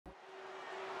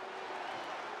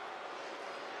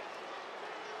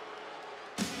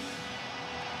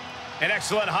An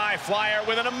excellent high flyer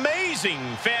with an amazing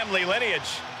family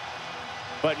lineage.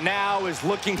 But now is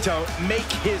looking to make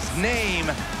his name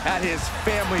at his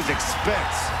family's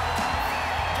expense.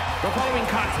 The following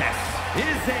contest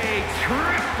is a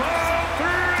triple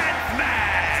threat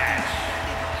match.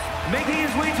 Making his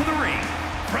way to the ring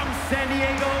from San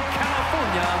Diego,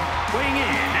 California, weighing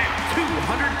in at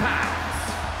 200 pounds,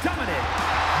 Dominik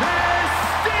Mysterio!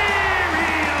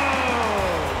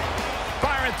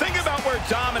 Byron, think about where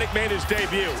Dominik made his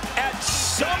debut, at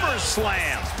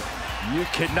SummerSlam. You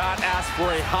could not ask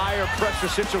for a higher pressure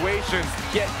situation,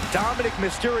 yet Dominik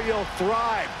Mysterio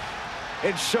thrived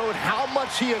and showed how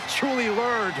much he has truly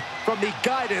learned from the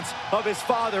guidance of his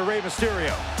father, Rey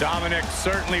Mysterio. Dominik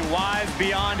certainly wise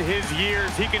beyond his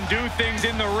years. He can do things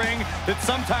in the ring that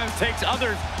sometimes takes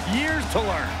others years to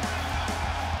learn.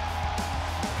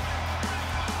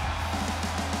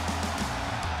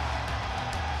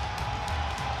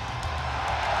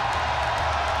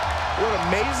 What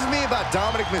amazes me about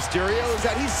Dominik Mysterio is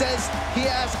that he says he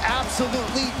has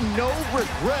absolutely no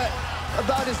regret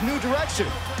about his new direction.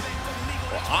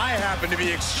 Well, I happen to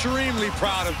be extremely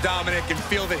proud of Dominik and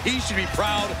feel that he should be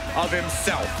proud of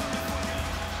himself.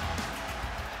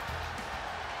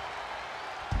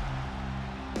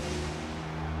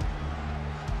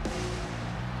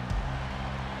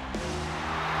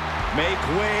 Make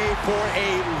way for a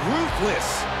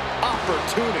ruthless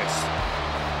opportunist.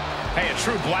 Hey, a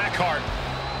true Blackheart.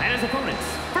 And his opponents,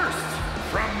 first,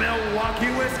 from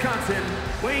Milwaukee, Wisconsin,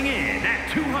 weighing in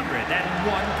at 201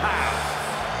 pounds,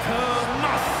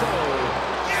 Tommaso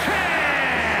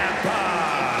Ciampa!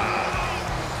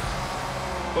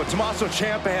 Well, Tommaso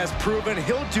Ciampa has proven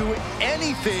he'll do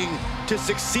anything to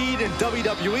succeed in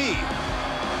WWE,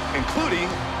 including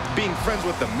being friends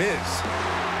with The Miz.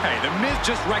 Hey, The Miz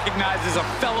just recognizes a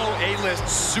fellow A-list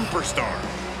superstar.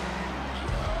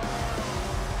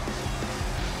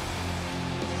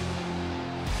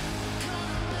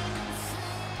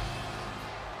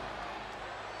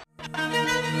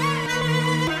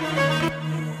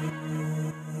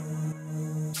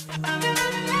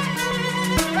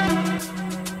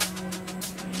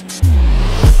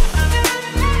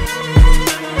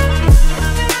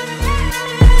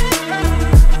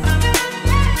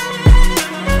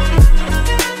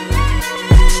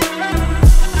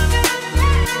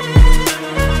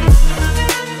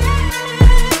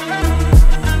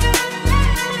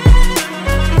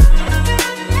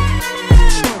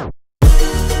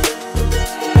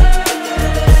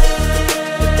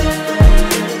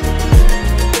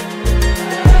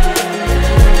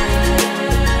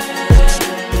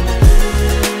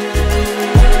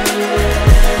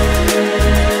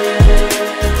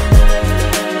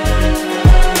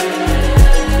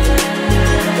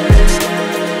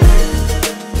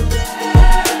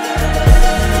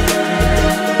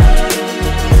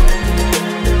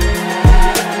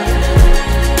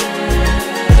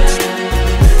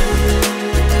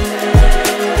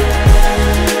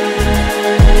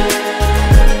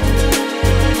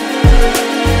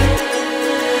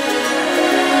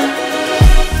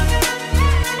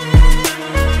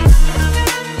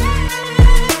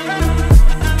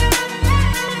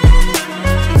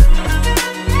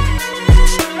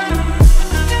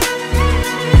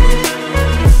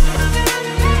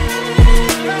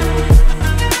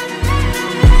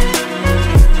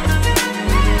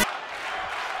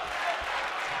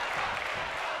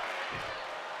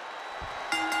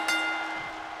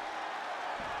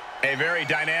 A very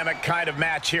dynamic kind of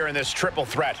match here in this triple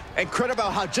threat. Incredible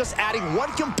how just adding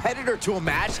one competitor to a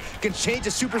match can change a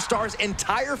superstar's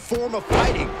entire form of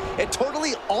fighting. It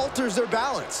totally alters their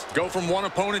balance. Go from one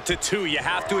opponent to two. You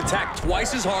have to attack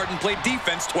twice as hard and play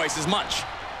defense twice as much.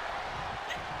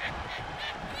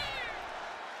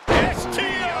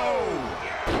 STO!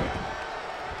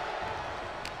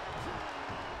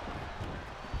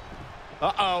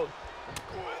 Uh-oh.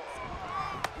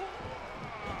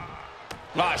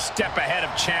 Oh, step ahead of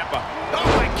Ciampa. Oh,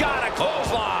 my God, a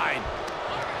clothesline.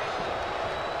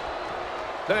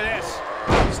 Look at this.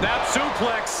 Snap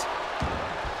suplex.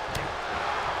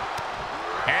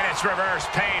 And it's reverse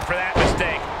pain for that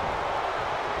mistake.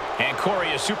 And Corey,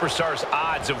 a superstar's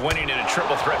odds of winning in a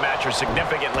triple threat match are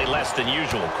significantly less than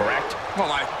usual, correct? Well,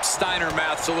 my Steiner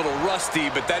math's a little rusty,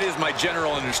 but that is my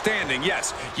general understanding.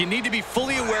 Yes, you need to be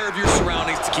fully aware of your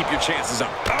surroundings to keep your chances up.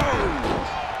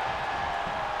 Oh!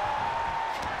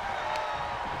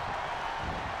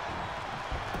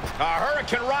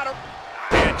 Hurricane Rana.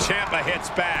 And Ciampa hits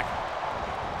back.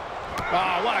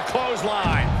 Oh, what a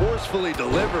clothesline. Forcefully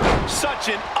delivered. Such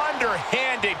an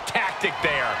underhanded tactic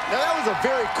there. Now, that was a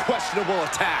very questionable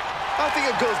attack. I don't think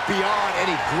it goes beyond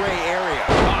any gray area.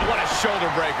 Oh, what a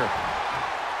shoulder breaker.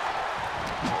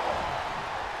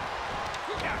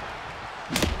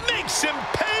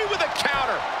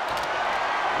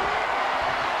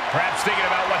 Perhaps thinking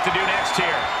about what to do next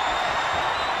here.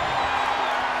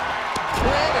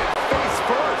 Planted face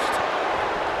first.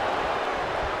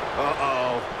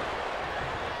 Uh-oh.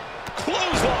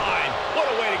 Clothesline.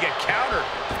 What a way to get countered.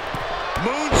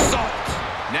 Moonsault.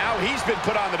 Now he's been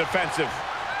put on the defensive.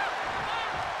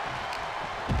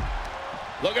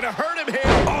 Looking to hurt him here.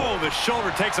 Oh, the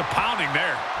shoulder takes a pounding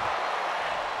there.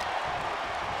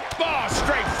 Oh,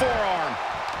 straight forearm.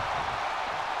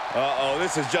 Uh-oh,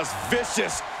 this is just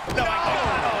vicious. No,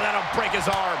 that'll break his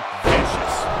arm.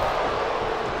 Vicious.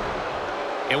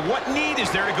 And what need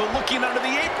is there to go looking under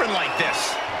the apron like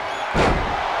this?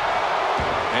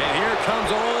 And here comes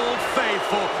Old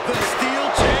Faithful. The steel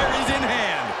chair is in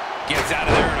hand. Gets out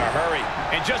of there in a hurry.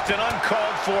 And just an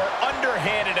uncalled for,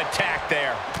 underhanded attack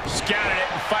there. Scouted it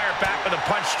and fired back with a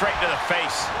punch straight to the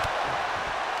face.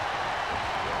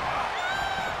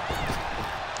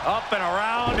 Up and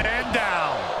around and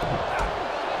down.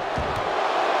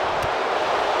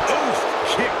 Oof,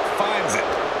 kick finds it.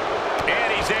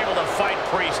 And he's able to fight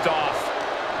Priest off.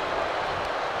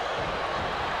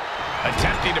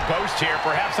 Attempting to boast here,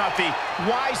 perhaps not the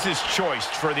wisest choice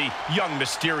for the young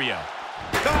Mysterio.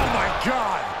 Oh, my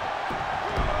God.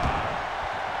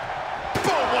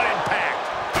 Boom, what impact.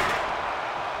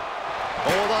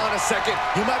 Hold on a second.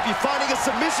 He might be finding a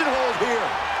submission hold here.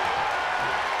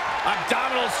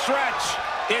 Abdominal stretch.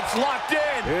 It's locked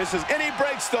in. And he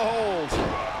breaks the hold.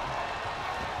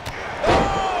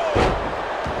 Oh!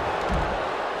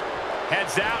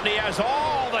 Heads out, and he has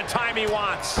all the time he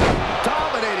wants.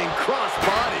 Dominating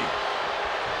crossbody.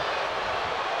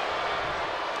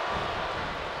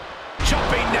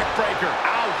 Jumping neck breaker.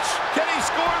 Ouch. Can he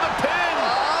score the pin?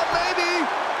 Maybe.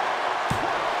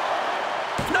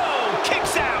 No,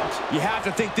 kicks out. You have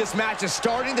to think this match is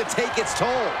starting to take its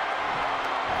toll.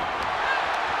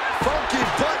 Funky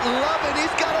button loving.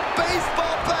 He's got a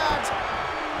baseball bat.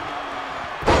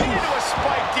 Into a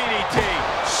spike DDT.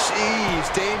 Jeez,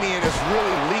 Damian is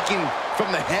really leaking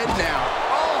from the head now.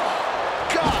 Oh,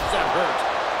 gosh, that hurt.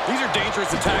 These are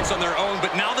dangerous attacks on their own,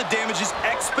 but now the damage is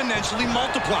exponentially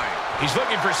multiplying. He's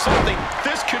looking for something.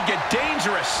 This could get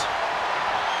dangerous.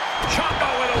 Ciampa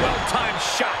with a well-timed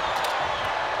shot.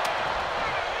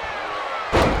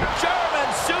 German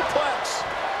suplex.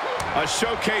 A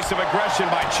showcase of aggression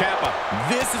by Ciampa.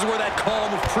 This is where that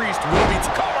calm of Priest will be.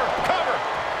 Cover, cover.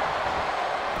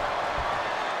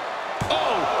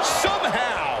 Oh,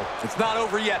 somehow. It's not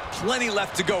over yet. Plenty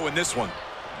left to go in this one.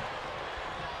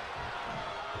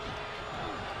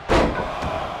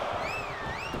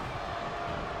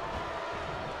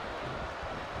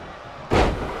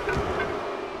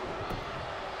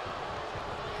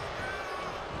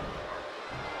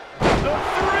 The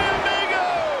Three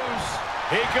Amigos.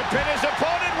 He could pin his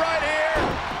opponent right here.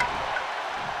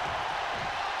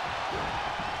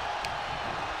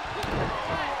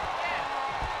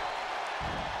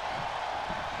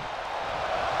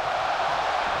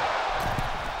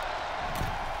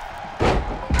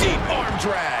 Deep arm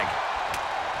drag.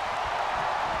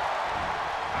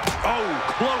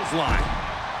 Oh, clothesline.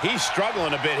 He's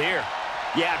struggling a bit here.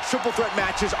 Yeah, triple threat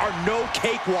matches are no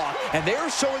cakewalk, and they're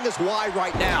showing us why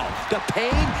right now. The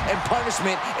pain and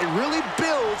punishment, it really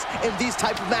builds in these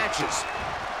type of matches.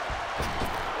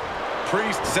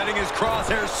 Priest setting his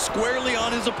crosshairs squarely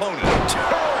on his opponent.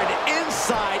 Turned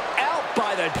inside out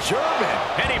by the German.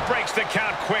 And he breaks the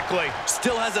count quickly.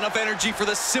 Still has enough energy for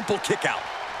the simple kick out.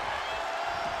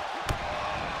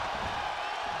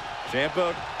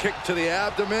 Ciampa kick to the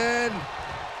abdomen.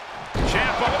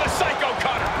 Ciampa with a psycho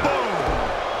cutter. Boom.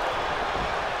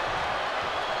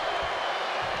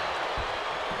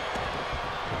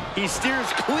 He steers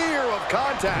clear of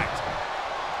contact.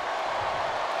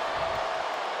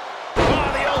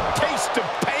 Oh, the old taste of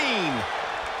pain.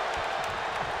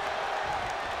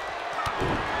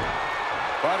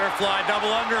 Butterfly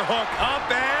double underhook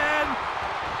up and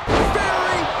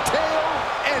fairy tale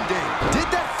ending. Did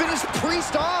that finish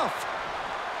Priest off?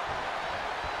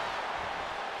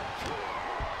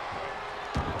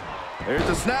 There's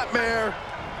a snapmare.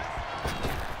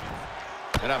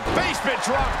 And a basement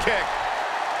drop kick.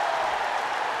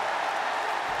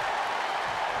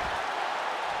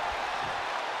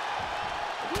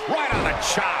 Right on the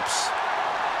chops.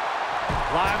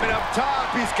 Climbing up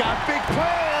top, he's got big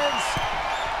plans.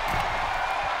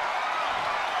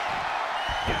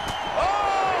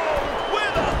 Oh,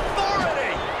 with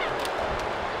authority.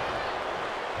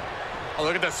 Oh,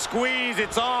 look at the squeeze.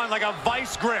 It's on like a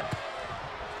vice grip.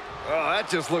 Oh, that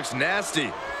just looks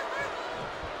nasty.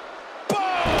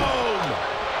 Boom!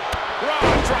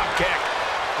 Raw drop kick.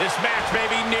 This match may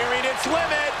be nearing its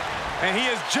limit. And he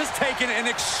has just taken an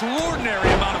extraordinary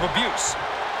amount of abuse.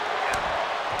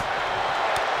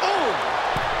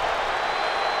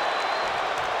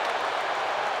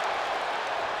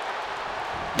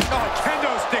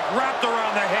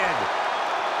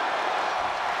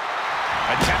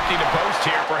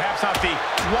 Perhaps not the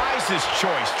wisest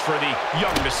choice for the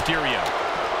young Mysterio.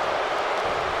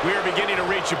 We are beginning to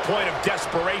reach a point of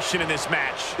desperation in this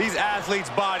match. These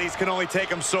athletes' bodies can only take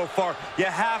them so far. You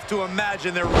have to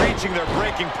imagine they're reaching their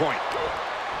breaking point.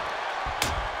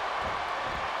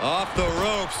 Off the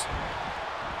ropes.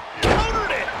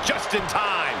 Countered it just in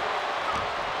time.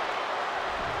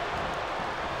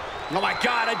 Oh my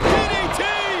God, a DDT!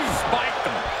 Spiked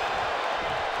them.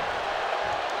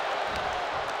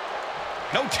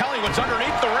 No telling what's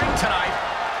underneath the ring tonight.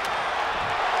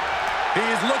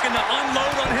 He's looking to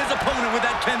unload on his opponent with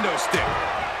that kendo stick.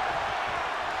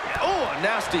 Oh, a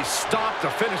nasty stop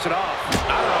to finish it off.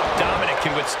 I don't know if Dominik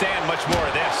can withstand much more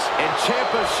of this. And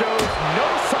Ciampa shows no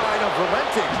sign of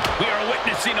relenting. We are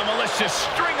witnessing a malicious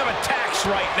string of attacks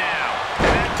right now.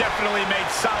 And that definitely made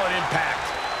solid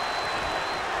impact.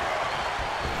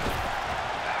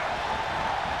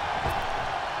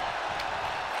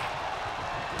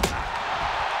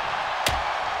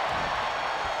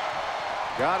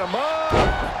 Got him up.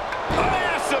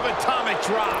 Massive atomic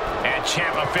drop. And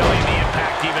Ciampa feeling the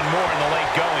impact even more in the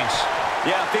late goings.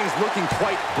 Yeah, things looking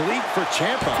quite bleak for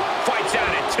Ciampa. Fights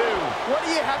out at 2. What do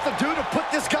you have to do to put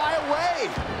this guy away?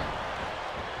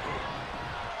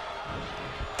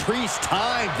 Priest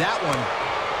timed that one.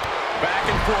 Back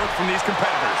and forth from these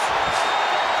competitors.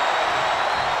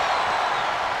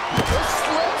 The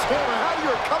sledgehammer, how do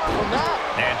you recover from that?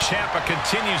 And Ciampa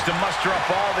continues to muster up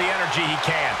all the energy he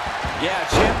can. Yeah,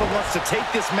 Ciampa wants to take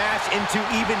this match into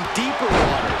even deeper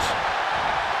waters.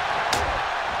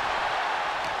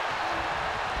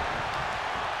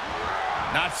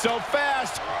 Not so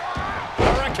fast.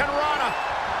 Hurricane Rana.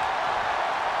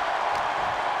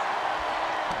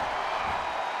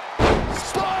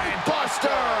 Spine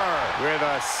buster! With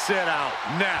a sit-out.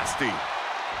 Nasty.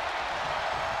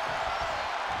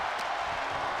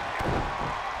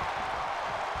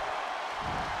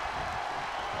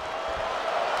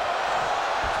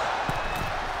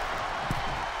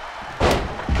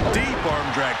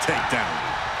 Arm drag takedown.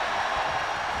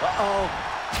 Uh-oh.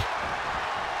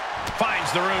 Finds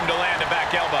the room to land a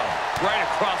back elbow. Right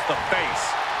across the face.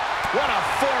 What a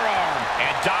forearm.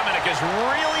 And Dominik is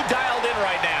really dialed in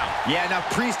right now. Yeah, now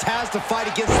Priest has to fight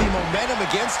against the momentum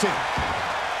against him.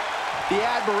 The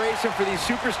admiration for these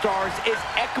superstars is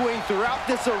echoing throughout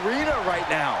this arena right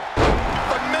now.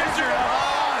 The Measure of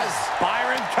Oz.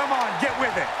 Byron, come on, get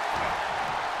with it.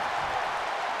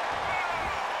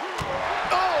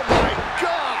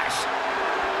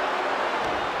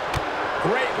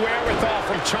 Great wherewithal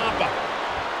from Ciampa.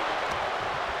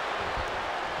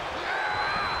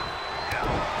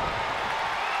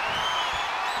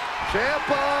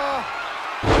 Ciampa!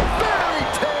 Fairy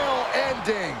tale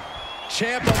ending.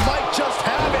 Ciampa might just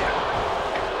have it.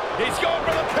 He's going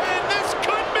for the pin. This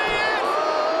could be it.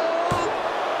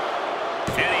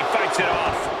 And he fights it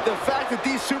off. The fact that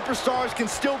these superstars can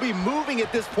still be moving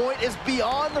at this point is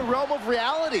beyond the realm of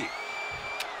reality.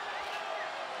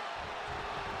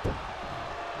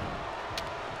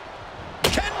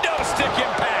 Stick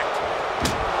impact.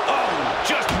 Oh,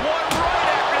 just one right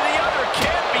after the other.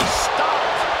 Can't be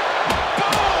stopped.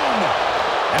 Boom!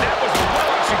 And that was a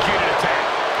well-executed attack.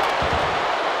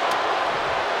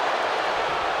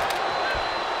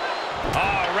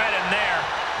 Oh, right in there.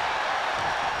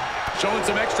 Showing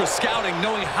some extra scouting,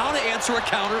 knowing how to answer a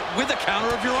counter with a counter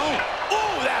of your own.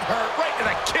 Ooh, that hurt right to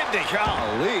the kidney.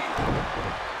 Golly.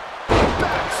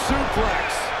 Back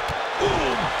suplex.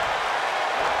 Ooh.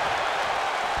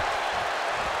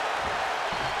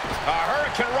 A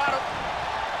Hurricane Rana.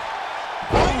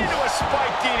 Right into a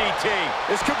spike DDT.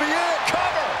 This could be it.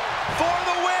 Cover for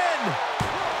the win.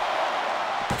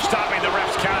 Stopping the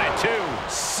ref's count at 2.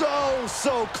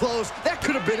 So close. That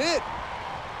could have been it.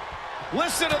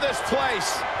 Listen to this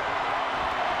place.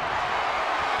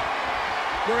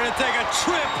 We're going to take a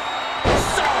trip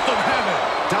south of heaven.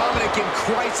 Dominik in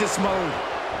crisis mode.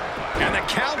 And the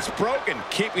count's broken,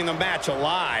 keeping the match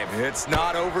alive. It's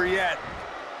not over yet.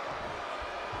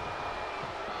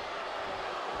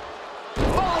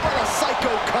 Followed by a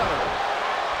psycho cutter.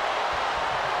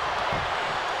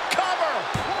 Cover.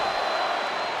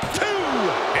 2.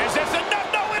 Is this enough?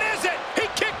 No, it isn't. He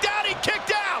kicked out. He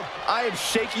kicked out. I am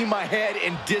shaking my head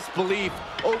in disbelief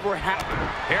over how...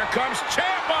 Here comes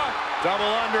Ciampa. Double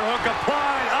underhook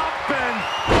applied. Up and...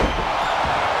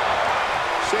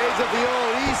 Shades of the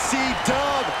old EC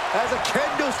dub as a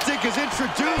kendo stick is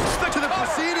introduced to the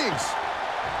proceedings.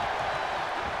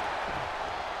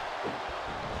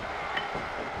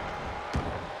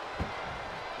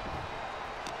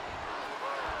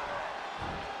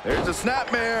 There's a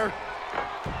snapmare.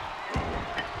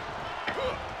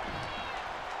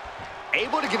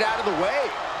 Able to get out of the way.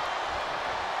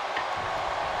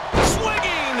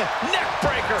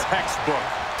 textbook.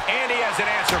 And he has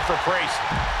an answer for Priest.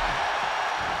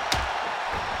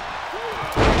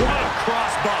 What a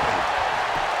crossbody.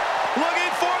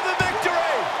 Looking for the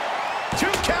victory. 2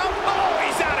 count. Oh,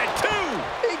 he's out at 2.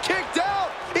 He kicked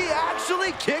out. He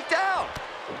actually kicked out.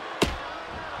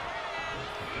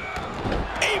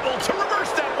 Able to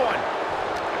reverse that one.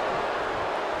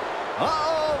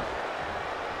 Uh-oh.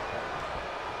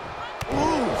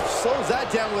 Ooh, slows that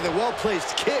down with a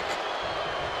well-placed kick.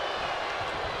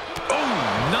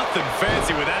 Oh, nothing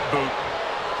fancy with that boot.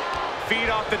 Feed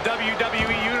off the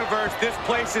WWE Universe. This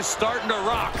place is starting to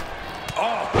rock.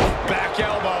 Oh, back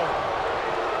elbow.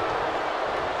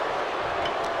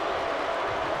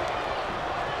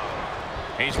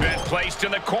 He's been placed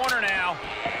in the corner now.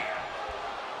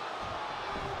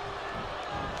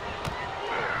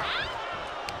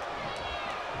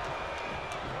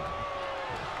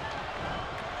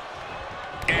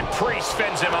 And Priest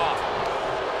fends him off.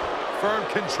 Firm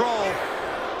control.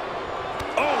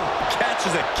 Oh,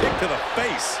 catches a kick to the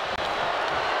face.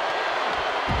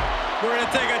 We're going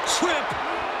to take a trip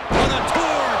on a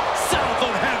tour south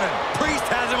of heaven. Priest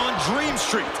has him on Dream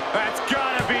Street. That's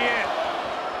gotta be it.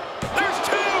 There's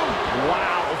 2.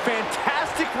 Wow,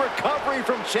 fantastic recovery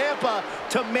from Ciampa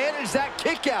to manage that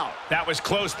kick out. That was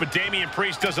close, but Damian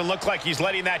Priest doesn't look like he's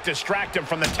letting that distract him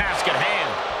from the task at hand.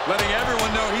 Letting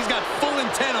everyone know he's got full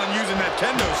intent on using that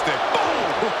kendo stick.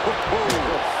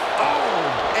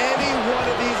 Any one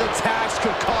of these attacks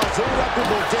could cause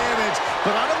irreparable damage,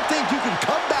 but I don't think you can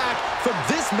come back from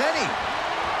this many.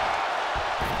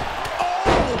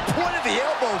 Oh, the point of the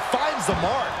elbow finds the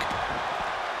mark.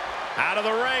 Out of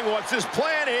the ring, what's his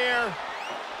plan here?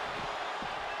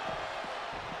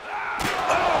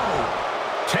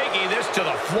 Oh! Taking this to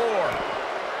the floor.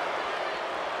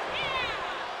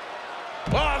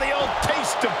 Oh, the old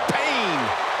taste of pain.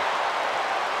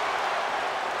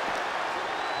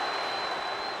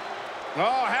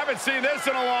 Oh, haven't seen this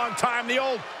in a long time. The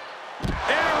old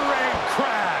air raid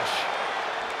crash.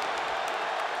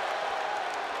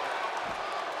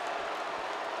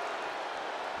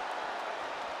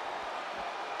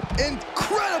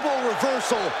 Incredible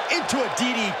reversal into a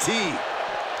DDT.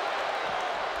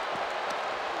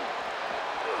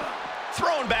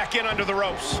 Thrown back in under the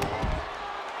ropes.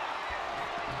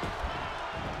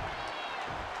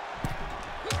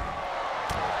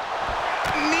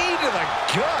 Knee to the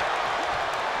gut.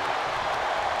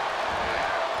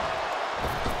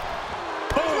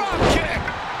 Drop kick.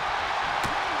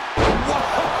 Whoa!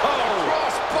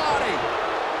 Cross body.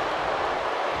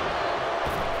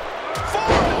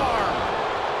 Forearm.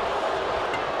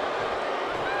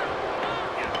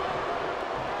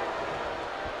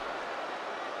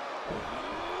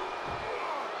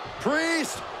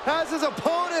 Priest has his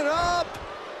opponent up.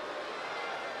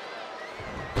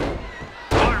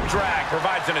 Arm drag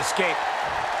provides an escape.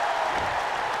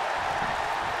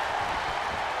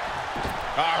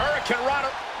 A Hurricane Rana.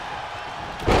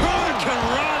 Hurricane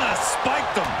Rana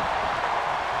spiked him.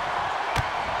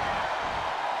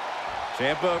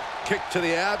 Ciampa kick to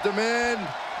the abdomen.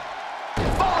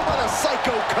 Followed by the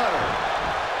Psycho Cutter.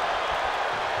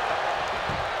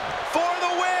 For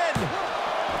the win.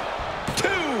 2.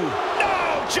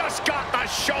 No, just got the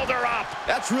shoulder up.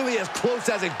 That's really as close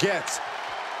as it gets.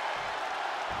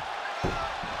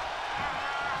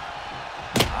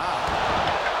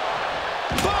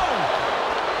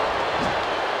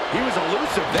 He was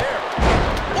elusive there.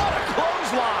 What a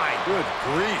clothesline. Good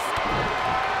grief.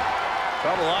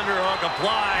 Double underhook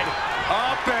applied.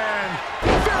 Up and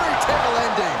fairy tale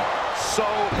ending. So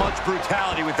much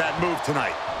brutality with that move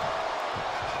tonight.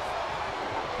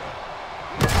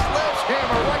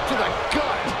 Sledgehammer right to the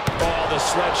gut. Oh, the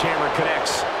sledgehammer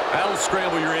connects. That'll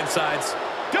scramble your insides.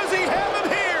 Does he have him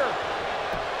here?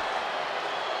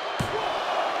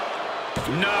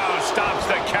 No, stops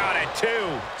the count at 2.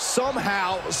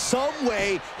 Somehow, some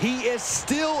way, he is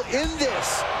still in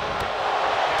this.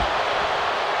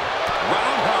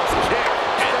 Roundhouse kick.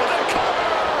 Into the cover.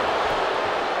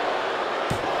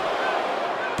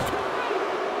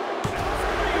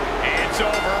 It's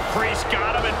over. Priest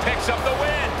got him and picks up the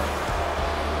win.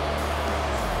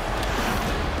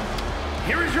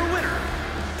 Here is your winner,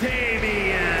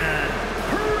 Damian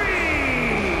Priest.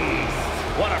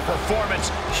 What a performance.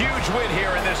 Huge win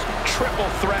here in this triple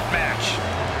threat match.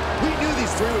 We knew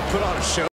these three would put on a show.